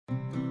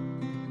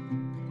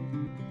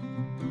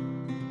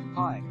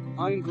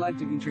I am glad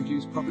to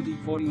introduce property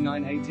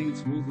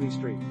 4918 Wolseley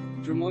Street,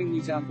 Drummoyne,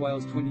 New South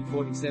Wales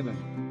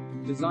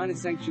 2047. Design a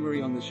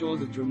sanctuary on the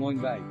shores of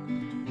Drummoyne Bay,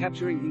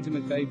 capturing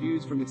intimate bay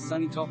views from its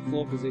sunny top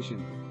floor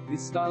position.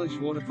 This stylish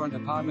waterfront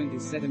apartment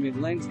is set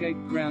amid landscape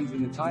grounds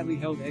in the tightly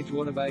held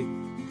Edgewater Bay.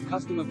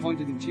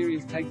 Custom-appointed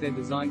interiors take their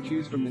design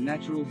cues from the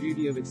natural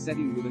beauty of its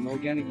setting, with an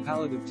organic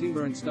palette of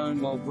timber and stone,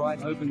 while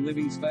bright open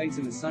living space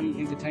and a sunny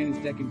entertainer's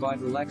deck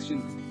invite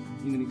relaxation.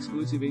 In an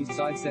exclusive east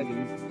side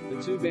setting,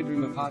 the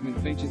two-bedroom apartment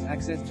features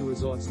access to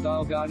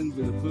resort-style gardens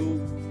with a pool,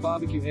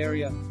 barbecue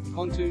area,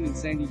 pontoon and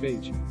sandy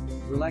beach.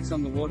 Relax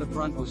on the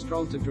waterfront or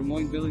stroll to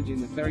Drummoyne Village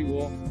in the Ferry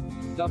Wharf.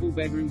 Double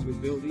bedrooms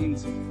with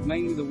built-ins,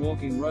 main with a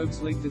walk-in robe,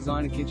 sleek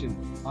designer kitchen,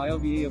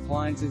 IOVE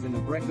appliances and a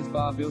breakfast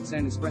bar,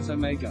 built-in espresso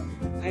maker,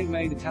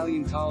 handmade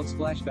Italian tiled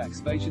splashback,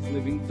 spacious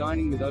living,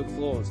 dining with oak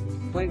floors,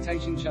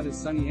 plantation shutters,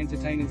 sunny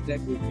entertainer's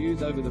deck with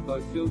views over the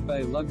boat-filled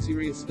bay,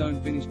 luxurious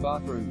stone-finished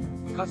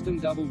bathroom, custom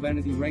double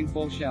vanity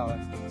rainfall shower,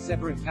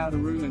 separate powder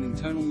room and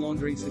internal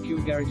laundry, secure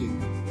garaging,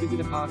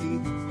 visitor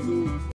parking, pool,